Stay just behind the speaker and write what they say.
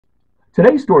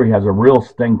Today's story has a real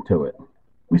stink to it.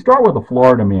 We start with a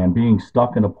Florida man being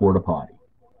stuck in a porta potty.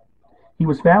 He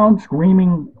was found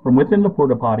screaming from within the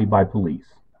porta potty by police.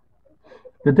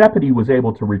 The deputy was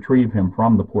able to retrieve him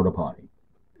from the porta potty.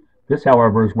 This,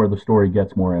 however, is where the story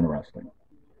gets more interesting.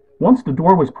 Once the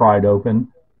door was pried open,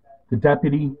 the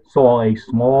deputy saw a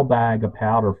small bag of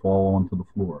powder fall onto the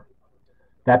floor.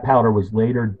 That powder was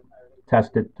later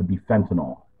tested to be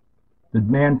fentanyl. The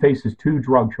man faces 2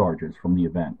 drug charges from the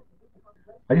event.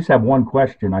 I just have one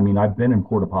question. I've been in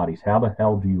porta potties. How the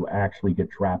hell do you actually get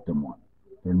trapped in one?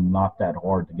 They're not that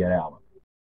hard to get out of.